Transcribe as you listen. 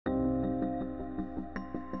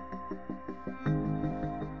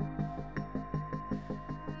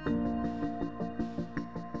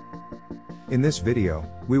In this video,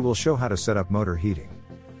 we will show how to set up motor heating.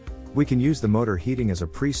 We can use the motor heating as a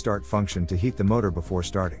pre-start function to heat the motor before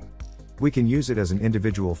starting. We can use it as an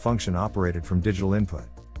individual function operated from digital input,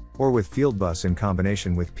 or with Fieldbus in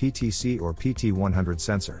combination with PTC or PT100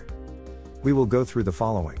 sensor. We will go through the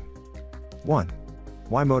following. 1.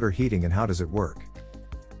 Why motor heating and how does it work?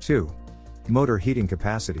 2. Motor heating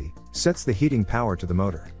capacity sets the heating power to the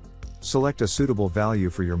motor. Select a suitable value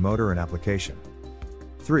for your motor and application.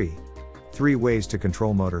 3. 3 ways to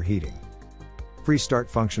control motor heating. Pre-start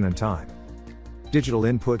function and time. Digital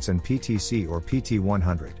inputs and PTC or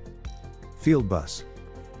PT100. Fieldbus.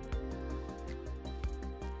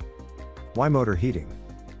 Why motor heating?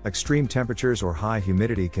 Extreme temperatures or high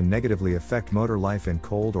humidity can negatively affect motor life in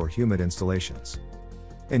cold or humid installations.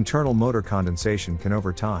 Internal motor condensation can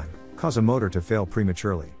over time cause a motor to fail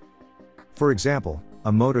prematurely. For example,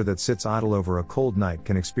 a motor that sits idle over a cold night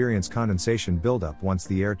can experience condensation buildup once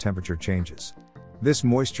the air temperature changes. This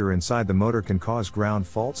moisture inside the motor can cause ground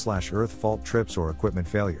fault/earth fault trips or equipment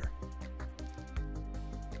failure.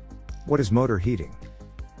 What is motor heating?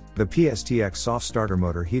 The PSTX soft starter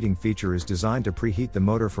motor heating feature is designed to preheat the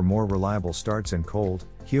motor for more reliable starts in cold,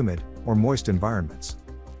 humid, or moist environments.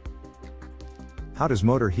 How does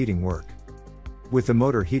motor heating work? With the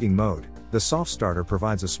motor heating mode, the soft starter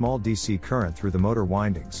provides a small DC current through the motor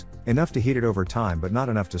windings, enough to heat it over time but not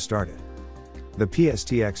enough to start it. The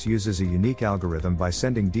PSTX uses a unique algorithm by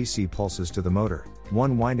sending DC pulses to the motor,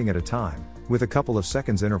 one winding at a time, with a couple of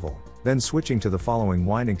seconds interval, then switching to the following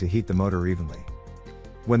winding to heat the motor evenly.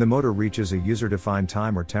 When the motor reaches a user-defined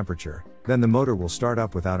time or temperature, then the motor will start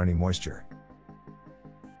up without any moisture.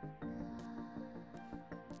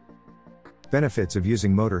 Benefits of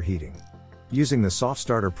using motor heating. Using the soft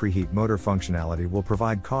starter preheat motor functionality will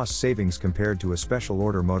provide cost savings compared to a special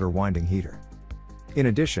order motor winding heater. In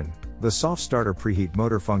addition, the soft starter preheat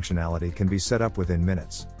motor functionality can be set up within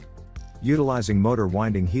minutes. Utilizing motor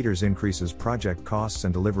winding heaters increases project costs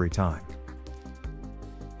and delivery time.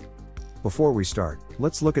 Before we start,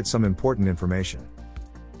 let's look at some important information.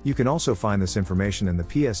 You can also find this information in the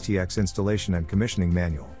PSTX installation and commissioning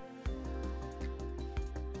manual.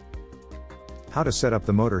 How to set up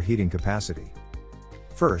the motor heating capacity.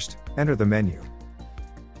 First, enter the menu.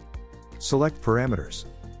 Select parameters.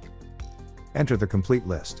 Enter the complete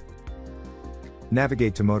list.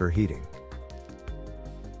 Navigate to motor heating.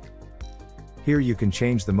 Here you can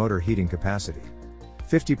change the motor heating capacity.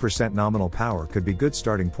 50% nominal power could be good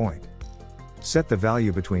starting point. Set the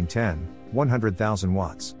value between 10, 100,000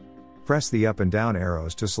 watts. Press the up and down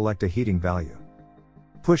arrows to select a heating value.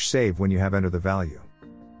 Push save when you have entered the value.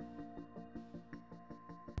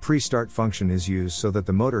 Pre-start function is used so that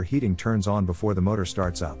the motor heating turns on before the motor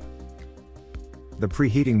starts up. The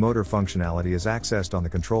preheating motor functionality is accessed on the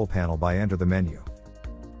control panel by enter the menu.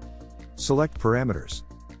 Select parameters.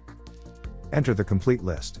 Enter the complete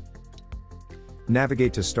list.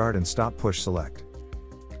 Navigate to start and stop push select.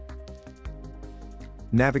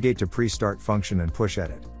 Navigate to pre-start function and push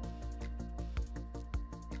edit.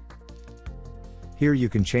 Here you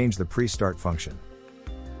can change the pre-start function.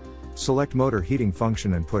 Select motor heating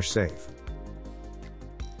function and push save.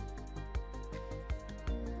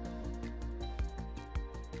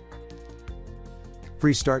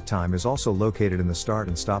 Pre-start time is also located in the start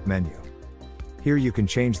and stop menu. Here you can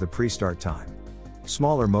change the pre-start time.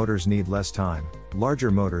 Smaller motors need less time, larger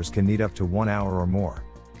motors can need up to 1 hour or more.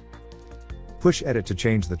 Push edit to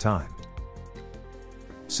change the time.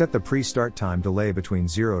 Set the pre-start time delay between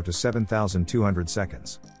 0 to 7,200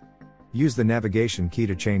 seconds. Use the navigation key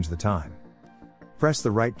to change the time. Press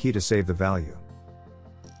the right key to save the value.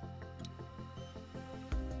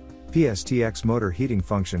 PSTX motor heating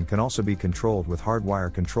function can also be controlled with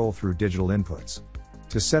hardwire control through digital inputs.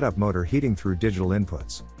 To set up motor heating through digital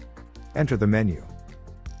inputs, enter the menu.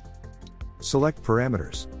 Select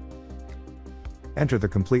parameters. Enter the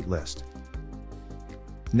complete list.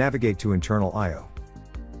 Navigate to internal I/O.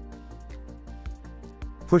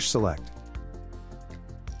 Push select.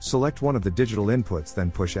 Select one of the digital inputs, then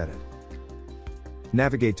push edit.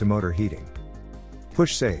 Navigate to motor heating.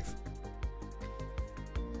 Push save.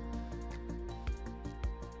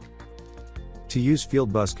 To use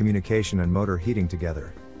Fieldbus communication and motor heating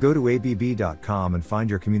together, go to abb.com and find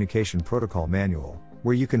your communication protocol manual,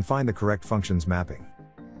 where you can find the correct functions mapping.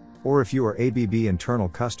 Or if you are ABB internal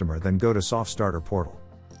customer, then go to soft starter portal.